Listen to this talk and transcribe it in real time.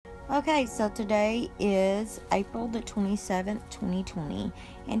Okay, so today is April the 27th, 2020,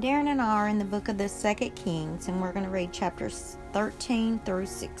 and Darren and I are in the book of the 2nd Kings, and we're going to read chapters 13 through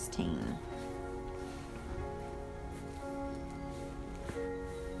 16.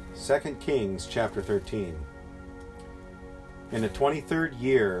 2 Kings chapter 13. In the 23rd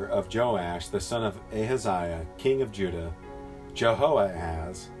year of Joash, the son of Ahaziah, king of Judah,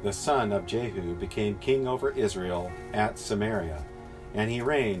 Jehoahaz, the son of Jehu, became king over Israel at Samaria, and he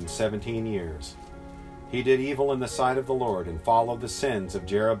reigned 17 years. He did evil in the sight of the Lord, and followed the sins of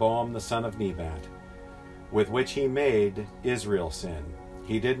Jeroboam the son of Nebat, with which he made Israel sin.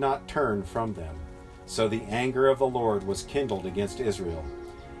 He did not turn from them. So the anger of the Lord was kindled against Israel,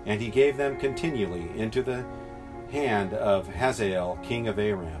 and he gave them continually into the hand of Hazael king of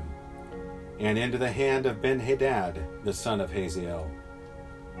Aram, and into the hand of Ben-Hadad the son of Hazael.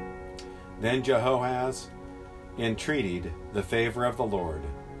 Then Jehoahaz entreated the favor of the Lord,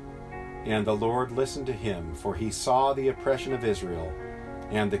 and the Lord listened to him, for he saw the oppression of Israel,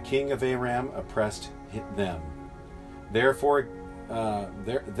 and the king of Aram oppressed them. Therefore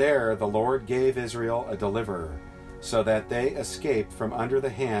there the Lord gave Israel a deliverer, so that they escaped from under the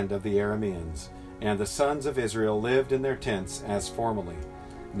hand of the Arameans, and the sons of Israel lived in their tents as formerly.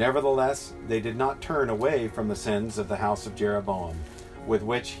 Nevertheless, they did not turn away from the sins of the house of Jeroboam, with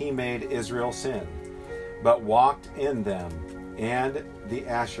which he made Israel sin, but walked in them, and the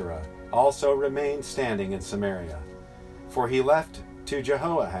Asherah also remained standing in Samaria. For he left to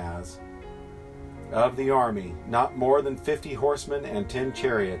Jehoahaz of the army not more than 50 horsemen and 10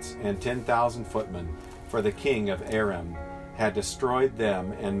 chariots and 10,000 footmen, for the king of Aram had destroyed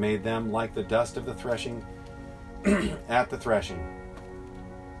them and made them like the dust of the threshing at the threshing.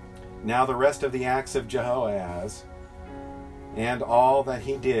 Now the rest of the acts of Jehoahaz, and all that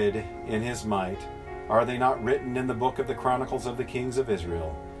he did in his might, are they not written in the book of the Chronicles of the Kings of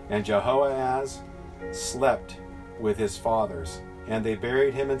Israel? And Jehoahaz slept with his fathers, and they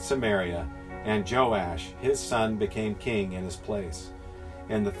buried him in Samaria, and Joash his son became king in his place.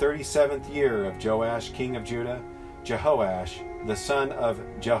 In the 37th year of Joash king of Judah, Jehoash the son of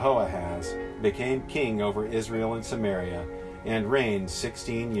Jehoahaz became king over Israel and Samaria, and reigned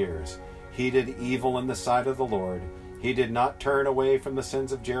 16 years. He did evil in the sight of the Lord. He did not turn away from the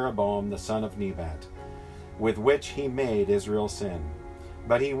sins of Jeroboam the son of Nebat, with which he made Israel sin,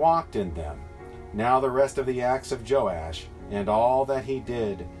 but he walked in them. Now the rest of the acts of Joash, and all that he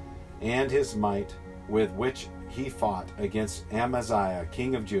did, and his might, with which he fought against Amaziah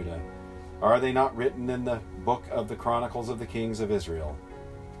king of Judah, are they not written in the book of the Chronicles of the Kings of Israel?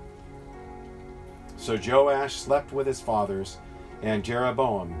 So Joash slept with his fathers, and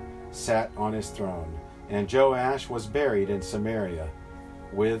Jeroboam sat on his throne, and Joash was buried in Samaria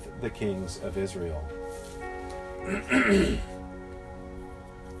with the kings of Israel.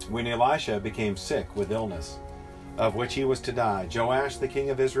 When Elisha became sick with illness, of which he was to die, Joash the king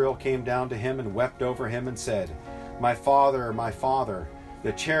of Israel came down to him and wept over him and said, my father,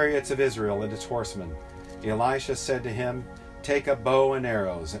 the chariots of Israel and its horsemen. Elisha said to him, take a bow and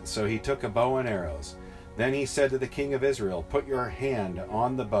arrows. So he took a bow and arrows. Then he said to the king of Israel, put your hand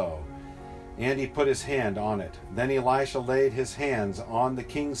on the bow. And he put his hand on it. Then Elisha laid his hands on the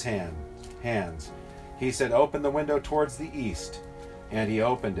king's hands. He said, open the window towards the east. And he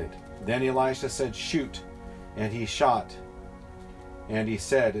opened it. Then Elisha said, shoot. And he shot. And he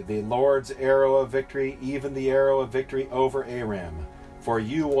said, the Lord's arrow of victory, even the arrow of victory over Aram. For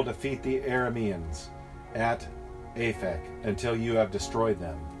you will defeat the Arameans at Aphek until you have destroyed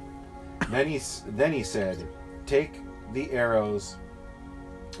them. Then he said, take the arrows.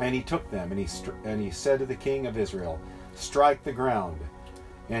 And he took them, and he said to the king of Israel, strike the ground.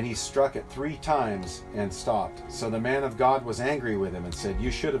 And he struck it 3 times and stopped. So the man of God was angry with him and said, you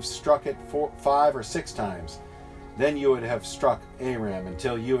should have struck it 5 or 6 times. Then you would have struck Aram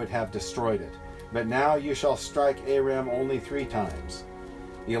until you would have destroyed it. But now you shall strike Aram only 3 times.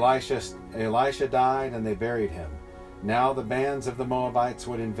 Elisha died, and they buried him. Now the bands of the Moabites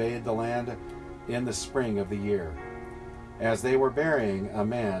would invade the land in the spring of the year. As they were burying a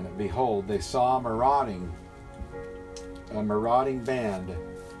man, behold, they saw a marauding band,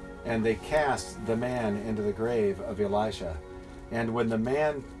 and they cast the man into the grave of Elisha. And when the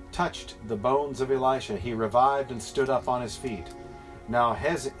man touched the bones of Elisha, he revived and stood up on his feet. Now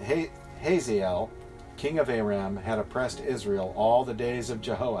Hazael, king of Aram, had oppressed Israel all the days of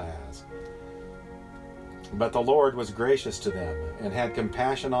Jehoahaz. But the Lord was gracious to them, and had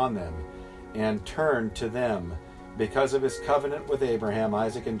compassion on them, and turned to them because of his covenant with Abraham,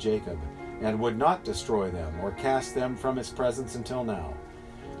 Isaac, and Jacob, and would not destroy them or cast them from his presence until now.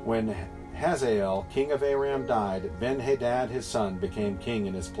 When Hazael, king of Aram, died, Ben-Hadad his son became king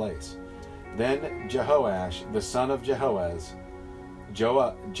in his place. Then Jehoash, the son of Jehoahaz,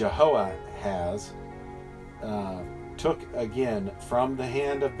 took again from the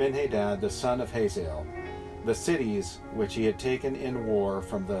hand of Ben-Hadad the son of Hazael the cities which he had taken in war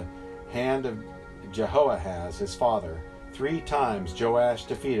from the hand of Jehoahaz his father. 3 times Joash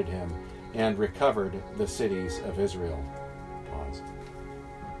defeated him and recovered the cities of Israel. Pause.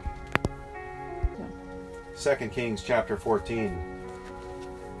 2 Kings chapter 14.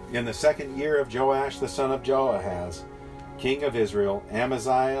 In the 2nd year of Joash the son of Joahaz, king of Israel,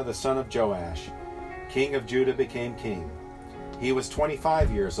 Amaziah the son of Joash, king of Judah, became king. He was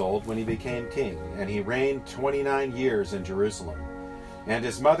 25 years old when he became king, and he reigned 29 years in Jerusalem. And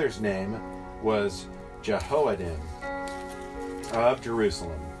his mother's name was Jehoadin of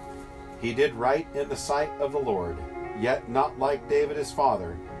Jerusalem. He did right in the sight of the Lord, yet not like David his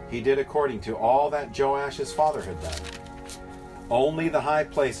father. He did according to all that Joash his father had done. Only the high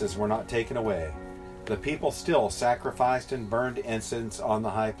places were not taken away. The people still sacrificed and burned incense on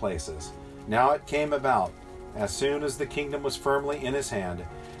the high places. Now it came about, as soon as the kingdom was firmly in his hand,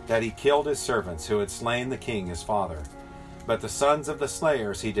 that he killed his servants who had slain the king his father. But the sons of the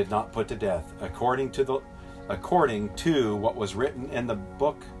slayers he did not put to death, according to what was written in the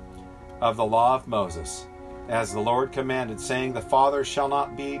book of the law of Moses, as the Lord commanded, saying, the fathers shall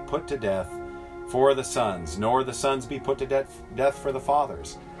not be put to death for the sons, nor the sons be put to death for the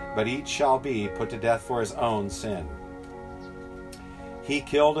fathers, but each shall be put to death for his own sin. He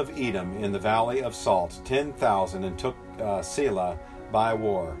killed of Edom in the valley of Salt 10,000, and took Selah by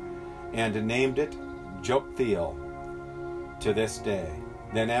war, and named it Joktheel to this day.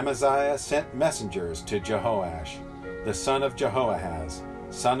 Then Amaziah sent messengers to Jehoash, the son of Jehoahaz,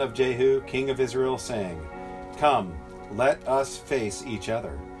 son of Jehu, king of Israel, saying, come, let us face each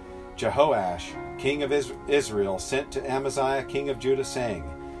other. Jehoash, king of Israel, sent to Amaziah, king of Judah, saying,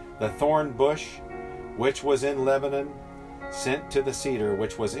 the thorn bush which was in Lebanon sent to the cedar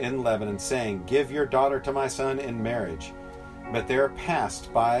which was in Lebanon, saying, give your daughter to my son in marriage. But there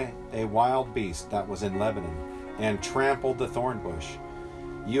passed by a wild beast that was in Lebanon, and trampled the thorn bush.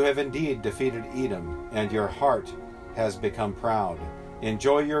 You have indeed defeated Edom, and your heart has become proud.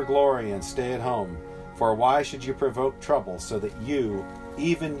 Enjoy your glory and stay at home, for why should you provoke trouble, so that you,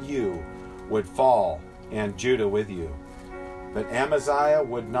 even you, would fall, and Judah with you? But Amaziah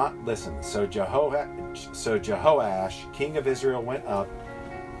would not listen. So Jehoash, king of Israel, went up,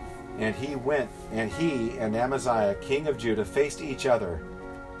 and he and Amaziah, king of Judah, faced each other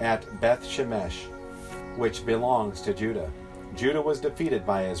at Beth Shemesh, which belongs to Judah. Judah was defeated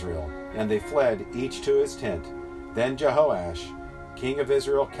by Israel, and they fled each to his tent. Then Jehoash, king of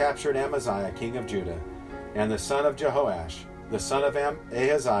Israel, captured Amaziah, king of Judah, and the son of Jehoash, the son of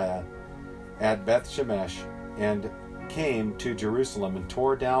Ahaziah, at Beth Shemesh, and came to Jerusalem, and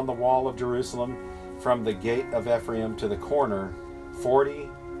tore down the wall of Jerusalem from the gate of Ephraim to the corner,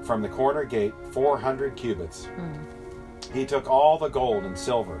 from the corner gate 400 cubits. He took all the gold and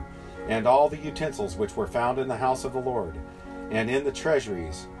silver, and all the utensils which were found in the house of the Lord, and in the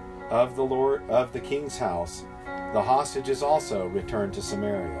treasuries of the Lord of the king's house. The hostages also returned to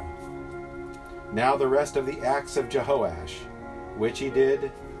Samaria. Now the rest of the acts of Jehoash, which he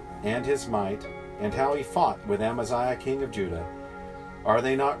did, and his might, and how he fought with Amaziah king of Judah, are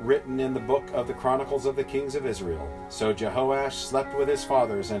they not written in the book of the Chronicles of the kings of Israel? So Jehoash slept with his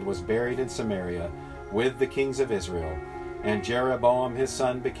fathers, and was buried in Samaria with the kings of Israel, and Jeroboam his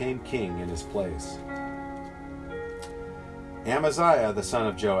son became king in his place. Amaziah the son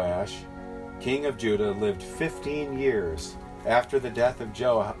of Joash, king of Judah, lived 15 years after the death of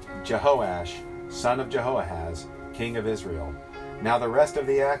Jehoash, son of Jehoahaz, king of Israel. Now the rest of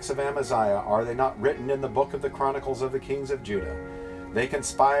the acts of Amaziah, are they not written in the book of the Chronicles of the kings of Judah? They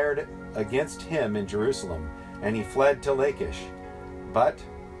conspired against him in Jerusalem, and he fled to Lachish. But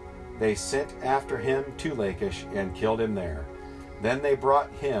they sent after him to Lachish, and killed him there. Then they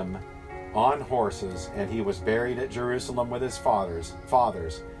brought him on horses, and he was buried at Jerusalem with his fathers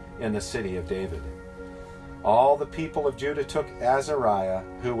in the city of David. All the people of Judah took Azariah,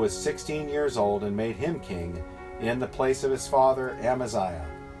 who was 16 years old, and made him king in the place of his father Amaziah.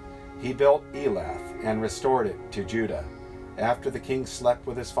 He built Elath, and restored it to Judah, after the king slept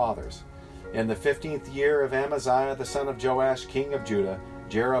with his fathers. In the 15th year of Amaziah the son of Joash, king of Judah,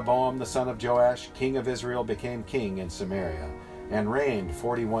 Jeroboam the son of Joash, king of Israel, became king in Samaria, and reigned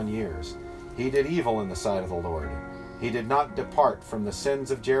 41 years. He did evil in the sight of the Lord. He did not depart from the sins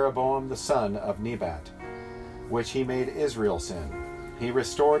of Jeroboam the son of Nebat, which he made Israel sin. He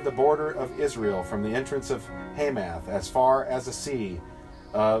restored the border of Israel from the entrance of Hamath as far as the sea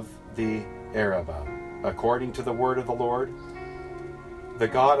of the Arabah, according to the word of the Lord, the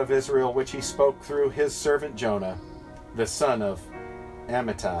God of Israel, which he spoke through his servant Jonah, the son of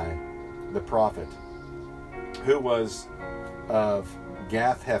Amittai, the prophet, who was of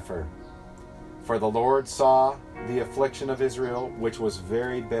Gath-hepher. For the Lord saw the affliction of Israel, which was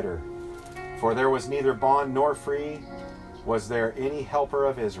very bitter. For there was neither bond nor free, was there any helper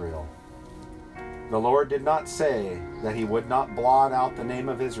of Israel. The Lord did not say that he would not blot out the name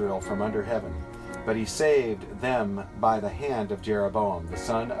of Israel from under heaven, but he saved them by the hand of Jeroboam, the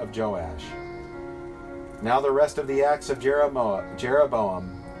son of Joash. Now the rest of the acts of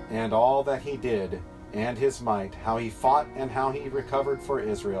Jeroboam, and all that he did, and his might, how he fought and how he recovered for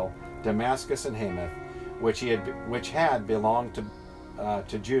Israel Damascus and Hamath, which had belonged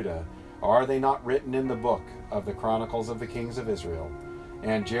to Judah, are they not written in the book of the Chronicles of the Kings of Israel?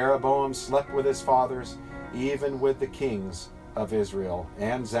 And Jeroboam slept with his fathers, even with the kings of Israel,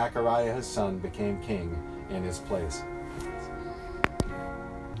 and Zechariah his son became king in his place.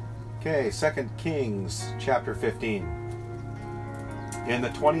 Okay, 2 Kings chapter 15. In the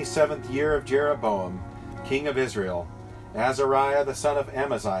 27th year of Jeroboam, king of Israel, Azariah the son of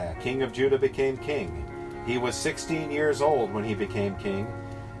Amaziah, king of Judah, became king. He was 16 years old when he became king,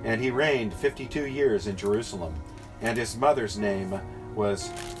 and he reigned 52 years in Jerusalem. And his mother's name was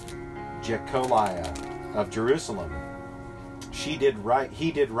Jecoliah of Jerusalem. He did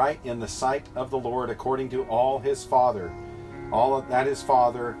right in the sight of the Lord, according to all that his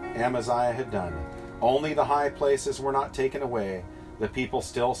father Amaziah had done. Only the high places were not taken away. The people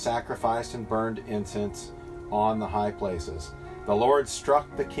still sacrificed and burned incense on the high places. The Lord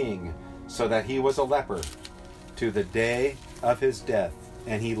struck the king so that he was a leper to the day of his death,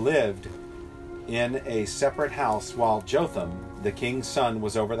 and he lived in a separate house, while Jotham, the king's son,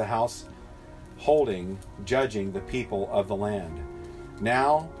 was over the house, judging the people of the land.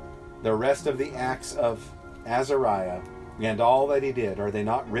 Now, the rest of the acts of Azariah and all that he did, are they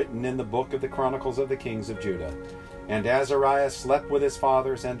not written in the book of the Chronicles of the Kings of Judah? And Azariah slept with his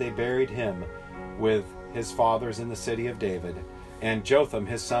fathers, and they buried him with his fathers in the city of David. And Jotham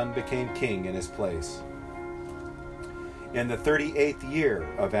his son became king in his place. In the 38th year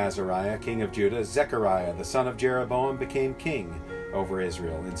of Azariah, king of Judah, Zechariah the son of Jeroboam became king over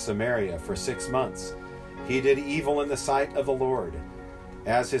Israel in Samaria for 6 months. He did evil in the sight of the Lord,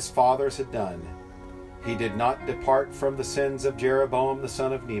 as his fathers had done. He did not depart from the sins of Jeroboam the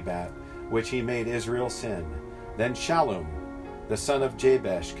son of Nebat, which he made Israel sin. Then Shallum the son of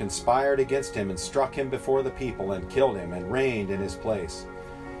Jabesh conspired against him and struck him before the people and killed him and reigned in his place.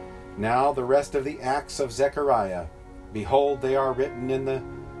 Now the rest of the acts of Zechariah, behold, they are written in the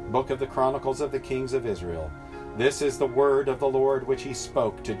book of the Chronicles of the Kings of Israel. This is the word of the Lord which he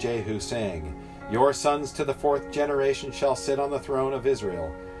spoke to Jehu, saying, Your sons to the 4th generation shall sit on the throne of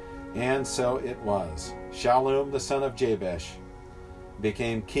Israel. And so it was. Shallum the son of Jabesh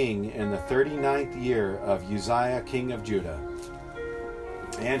became king in the 39th year of Uzziah king of Judah.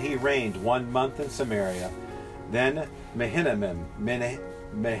 And he reigned 1 month in Samaria. Then Menahem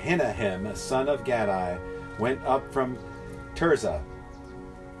son of Gadai went up from Tirzah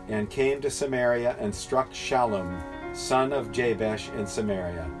and came to Samaria and struck Shallum son of Jabesh in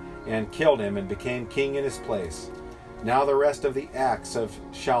Samaria and killed him and became king in his place. Now the rest of the acts of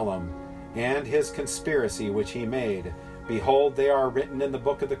Shallum and his conspiracy which he made, behold, they are written in the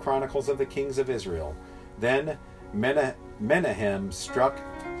book of the Chronicles of the Kings of Israel. Then Menahem struck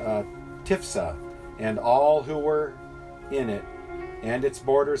Tifsah and all who were in it and its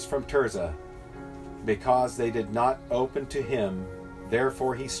borders from Tirzah, because they did not open to him.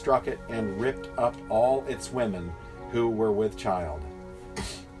 Therefore he struck it and ripped up all its women who were with child.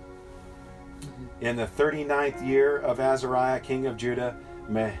 In the 39th year of Azariah king of Judah,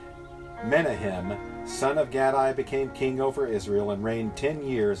 Menahem son of Gadai became king over Israel and reigned 10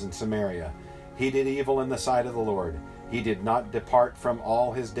 years in Samaria. He did evil in the sight of the Lord. He did not depart from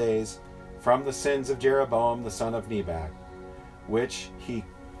all his days from the sins of Jeroboam the son of Nebat, which he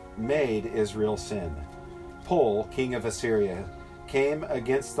made Israel sin. Pul, king of Assyria, came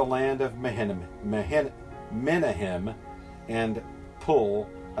against the land of Menahem and Pul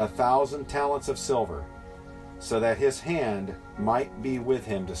 1,000 talents of silver, so that his hand might be with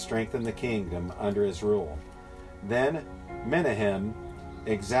him to strengthen the kingdom under his rule. Then Menahem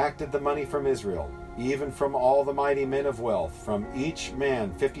exacted the money from Israel, even from all the mighty men of wealth, from each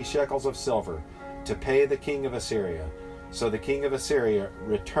man 50 shekels of silver, to pay the king of Assyria. So the king of Assyria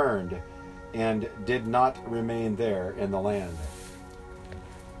returned and did not remain there in the land.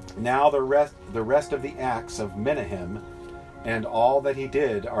 Now the rest of the acts of Menahem and all that he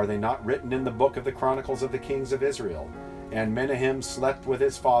did, are they not written in the book of the Chronicles of the Kings of Israel? And Menahem slept with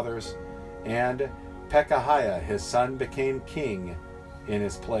his fathers, and Pekahiah his son became king in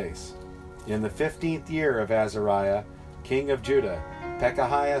his place. In the 15th year of Azariah, king of Judah,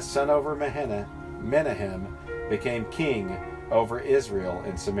 Pekahiah son over Menahem became king over Israel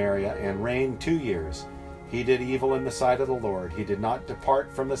in Samaria, and reigned 2 years. He did evil in the sight of the Lord. He did not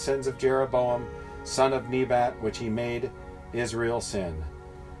depart from the sins of Jeroboam, son of Nebat, which he made Israel sin.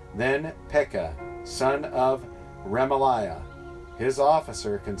 Then Pekah, son of Remaliah, his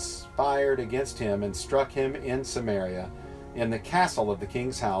officer, conspired against him and struck him in Samaria, in the castle of the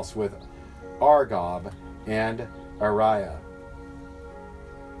king's house, with Argob and Ariah.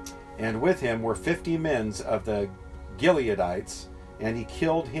 And with him were 50 men of the Gileadites, and he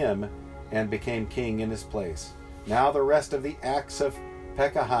killed him and became king in his place. Now the rest of the acts of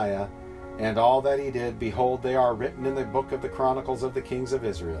Pekahiah and all that he did, behold, they are written in the book of the Chronicles of the kings of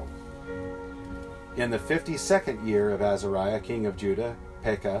Israel. In the 52nd year of Azariah, king of Judah,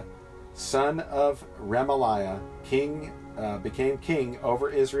 Pekah, son of Remaliah, became king over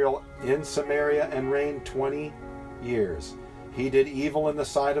Israel in Samaria, and reigned 20 years. He did evil in the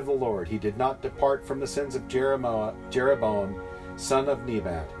sight of the Lord. He did not depart from the sins of Jeroboam, son of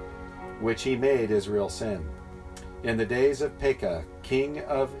Nebat, which he made Israel sin. In the days of Pekah, king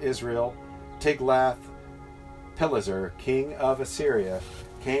of Israel, Tiglath-Pileser, king of Assyria,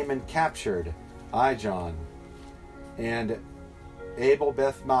 came and captured Ijon and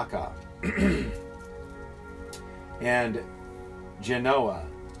Abel-Beth-Maachah and Genoa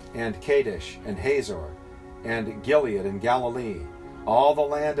and Kadesh and Hazor and Gilead and Galilee, all the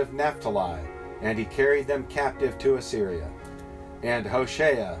land of Naphtali, and he carried them captive to Assyria. And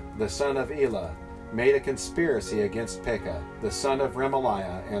Hoshea, the son of Elah, made a conspiracy against Pekah, the son of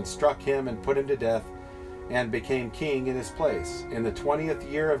Remaliah, and struck him and put him to death, and became king in his place, in the 20th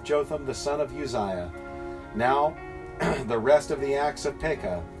year of Jotham the son of Uzziah. Now the rest of the acts of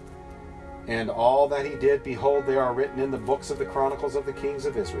Pekah, and all that he did, behold, they are written in the books of the Chronicles of the kings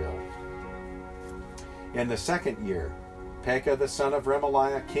of Israel. In the 2nd year, Pekah the son of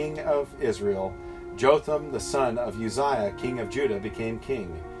Remaliah, king of Israel, Jotham the son of Uzziah, king of Judah, became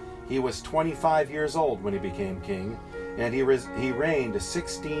king. He was 25 years old when he became king, and he reigned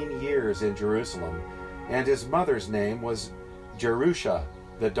 16 years in Jerusalem. And his mother's name was Jerusha,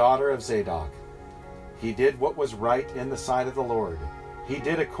 the daughter of Zadok. He did what was right in the sight of the Lord. He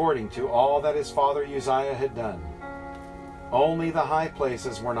did according to all that his father Uzziah had done. Only the high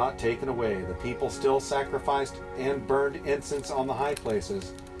places were not taken away. The people still sacrificed and burned incense on the high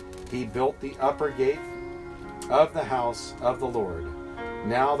places. He built the upper gate of the house of the Lord.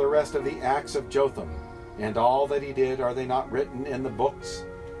 Now the rest of the acts of Jotham, and all that he did, are they not written in the books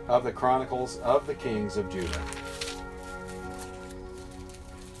of the Chronicles of the kings of Judah?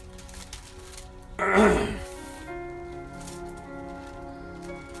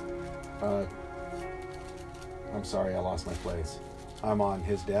 I'm sorry, I lost my place. I'm on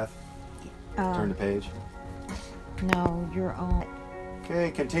his death. Turn the page. No, you're on.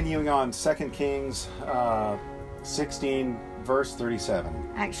 Okay, continuing on 2 Kings 16, verse 37.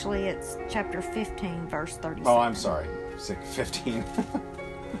 Actually, it's chapter 15, verse 37. Oh, I'm sorry. 15.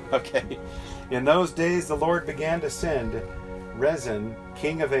 Okay. In those days the Lord began to send Rezin,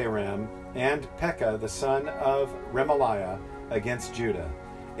 king of Aram, and Pekah, the son of Remaliah, against Judah.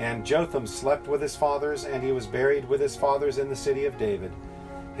 And Jotham slept with his fathers, and he was buried with his fathers in the city of David.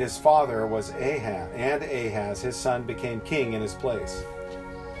 His father was Ahaz, and Ahaz, his son, became king in his place.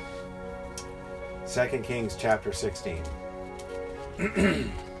 2 Kings chapter 16.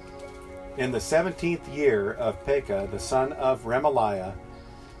 In the 17th year of Pekah, the son of Remaliah,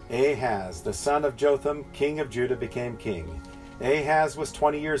 Ahaz, the son of Jotham, king of Judah, became king. Ahaz was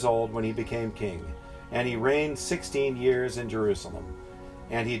 20 years old when he became king, and he reigned 16 years in Jerusalem.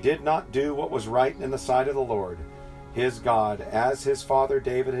 And he did not do what was right in the sight of the Lord, his God, as his father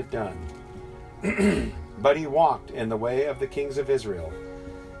David had done. But he walked in the way of the kings of Israel,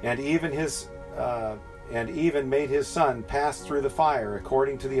 and even made his son pass through the fire,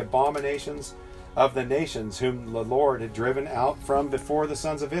 according to the abominations of the nations whom the Lord had driven out from before the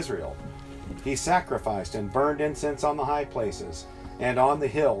sons of Israel. He sacrificed and burned incense on the high places, and on the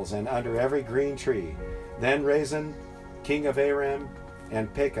hills, and under every green tree. Then Rezin, king of Aram,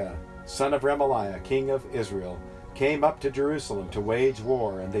 and Pekah, son of Remaliah, king of Israel, came up to Jerusalem to wage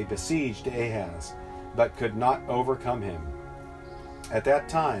war, and they besieged Ahaz, but could not overcome him. At that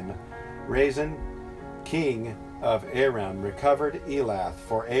time, Rezin, king of Aram, recovered Elath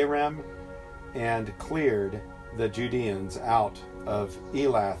for Aram, and cleared the Judeans out of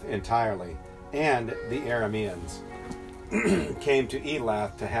Elath entirely, and the Arameans came to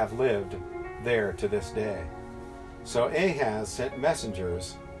Elath to have lived there to this day. So Ahaz sent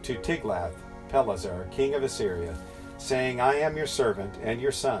messengers to Tiglath-Pileser, king of Assyria, saying, I am your servant and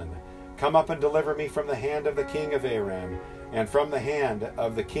your son. Come up and deliver me from the hand of the king of Aram, and from the hand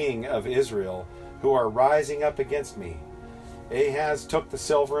of the king of Israel, who are rising up against me. Ahaz took the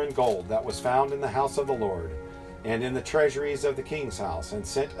silver and gold that was found in the house of the Lord, and in the treasuries of the king's house, and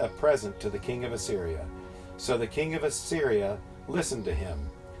sent a present to the king of Assyria. So the king of Assyria listened to him.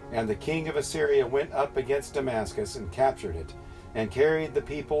 And the king of Assyria went up against Damascus and captured it, and carried the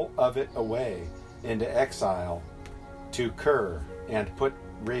people of it away into exile to Kir, and put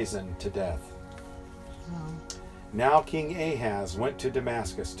Rezin to death. Oh. Now King Ahaz went to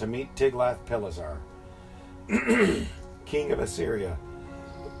Damascus to meet Tiglath-Pileser, king of Assyria,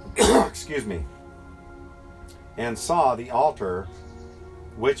 excuse me, and saw the altar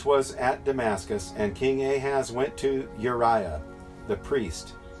which was at Damascus. And King Ahaz went to Uriah the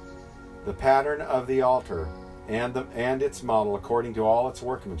priest, the pattern of the altar, and its model according to all its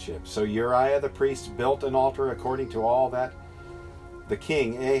workmanship. So Uriah the priest built an altar according to all that the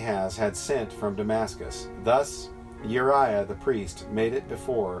king Ahaz had sent from Damascus. Thus Uriah the priest made it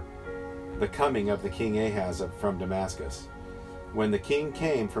before the coming of the king Ahaz from Damascus. When the king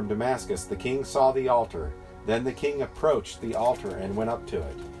came from Damascus, the king saw the altar. Then the king approached the altar and went up to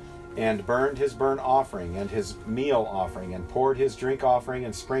it, and burned his burnt offering and his meal offering, and poured his drink offering,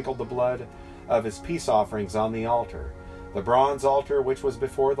 and sprinkled the blood of his peace offerings on the altar. The bronze altar which was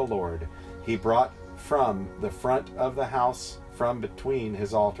before the Lord he brought from the front of the house, from between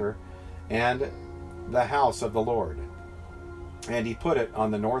his altar and the house of the Lord, and he put it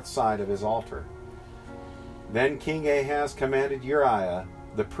on the north side of his altar. Then King Ahaz commanded Uriah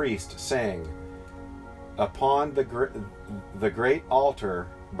the priest, saying, Upon the great altar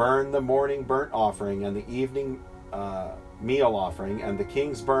burn the morning burnt offering and the evening meal offering, and the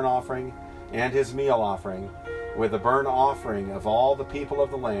king's burnt offering and his meal offering, with the burnt offering of all the people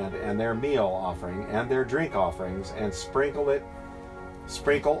of the land, and their meal offering and their drink offerings, and sprinkle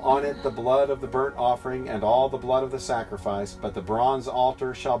on it the blood of the burnt offering and all the blood of the sacrifice. But the bronze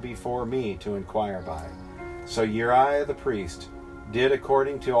altar shall be for me to inquire by. So Uriah the priest did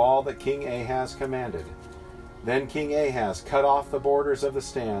according to all that King Ahaz commanded. Then King Ahaz cut off the borders of the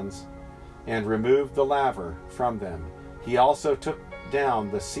stands and removed the laver from them. He also took down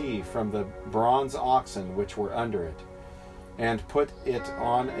the sea from the bronze oxen which were under it, and put it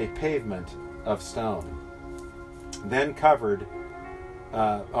on a pavement of stone. Then the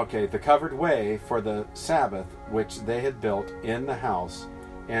covered way for the Sabbath which they had built in the house,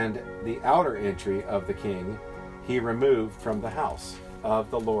 and the outer entry of the king he removed from the house of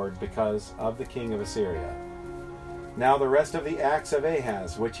the Lord because of the king of Assyria. Now the rest of the acts of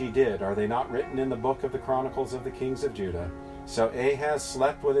Ahaz which he did, are they not written in the book of the Chronicles of the kings of Judah? So Ahaz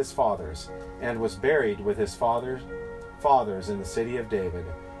slept with his fathers, and was buried with his fathers in the city of David,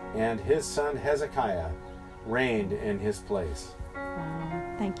 and his son Hezekiah reigned in his place.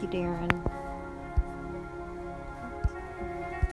 Wow. Thank you, Darren.